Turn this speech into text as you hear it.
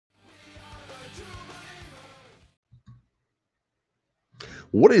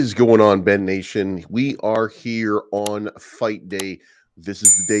What is going on, Ben Nation? We are here on fight day. This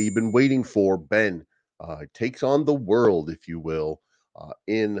is the day you've been waiting for. Ben takes on the world, if you will,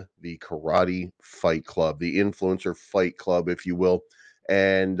 in the Karate Fight Club, the Influencer Fight Club, if you will.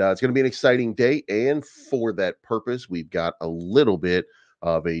 And it's going to be an exciting day. And for that purpose, we've got a little bit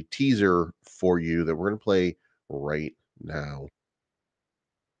of a teaser for you that we're going to play right now.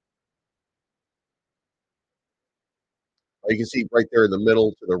 You can see right there in the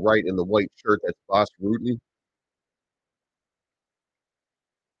middle to the right in the white shirt, that's Boss Rutan.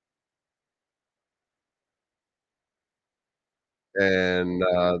 And,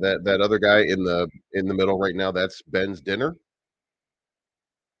 that other guy in the middle right now, that's Ben's dinner.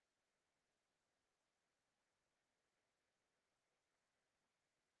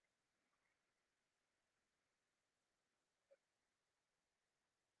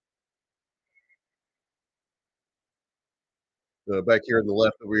 Back here on the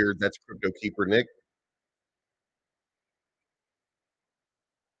left over here, that's Crypto Keeper Nick.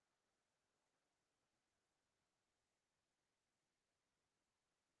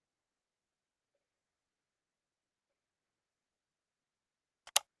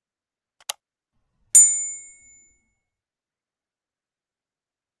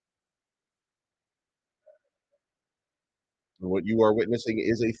 And what you are witnessing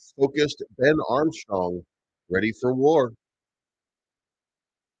is a focused Ben Armstrong ready for war.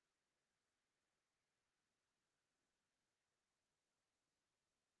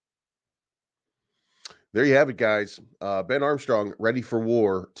 There you have it, guys. Ben Armstrong ready for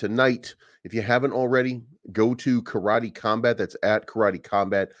war tonight. If you haven't already, go to Karate Combat. That's at Karate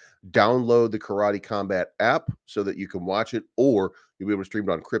Combat. Download the Karate Combat app so that you can watch it, or you'll be able to stream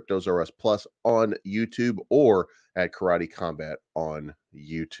it on Cryptos R Us Plus on YouTube or at Karate Combat on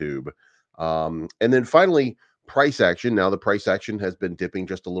YouTube. And then finally, price action. Now the price action has been dipping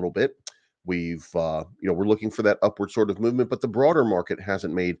just a little bit. We're looking for that upward sort of movement, but the broader market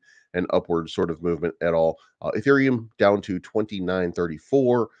hasn't made an upward sort of movement at all. Ethereum down to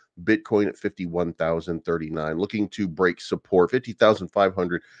 29.34, Bitcoin at 51,039, looking to break support.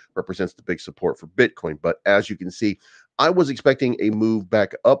 50,500 represents the big support for Bitcoin. But as you can see, I was expecting a move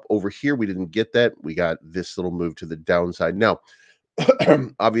back up over here. We didn't get that. We got this little move to the downside. Now,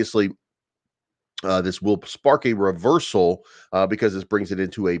 obviously, this will spark a reversal because this brings it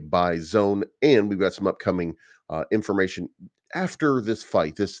into a buy zone, and we've got some upcoming information after this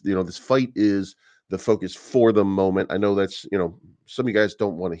fight. This fight is the focus for the moment. I know that's some of you guys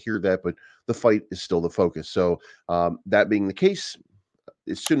don't want to hear that, but the fight is still the focus. So that being the case,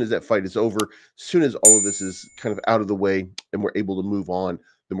 as soon as that fight is over, as soon as all of this is kind of out of the way, and we're able to move on,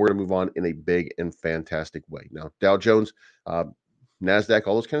 then we're going to move on in a big and fantastic way. Now, Dow Jones. NASDAQ,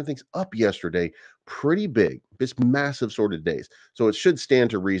 all those kind of things up yesterday, pretty big, this massive sort of days. So it should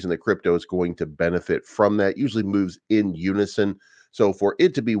stand to reason that crypto is going to benefit from that. Usually moves in unison. So for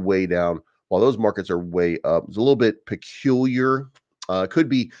it to be way down while those markets are way up, it's a little bit peculiar. Could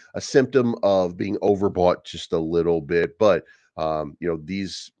be a symptom of being overbought just a little bit, but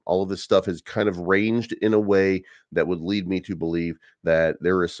these all of this stuff has kind of ranged in a way that would lead me to believe that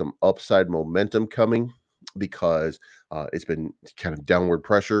there is some upside momentum coming because it's been kind of downward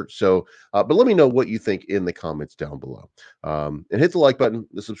pressure. So, but let me know what you think in the comments down below. And hit the like button,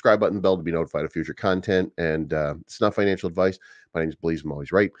 the subscribe button, bell to be notified of future content. And it's not financial advice. My name is Blaze. I'm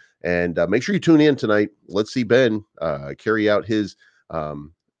always right. And make sure you tune in tonight. Let's see Ben carry out his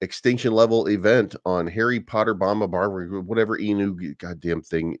extinction level event on Harry Potter Bomba Bar, whatever Enu goddamn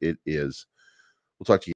thing it is. We'll talk to you.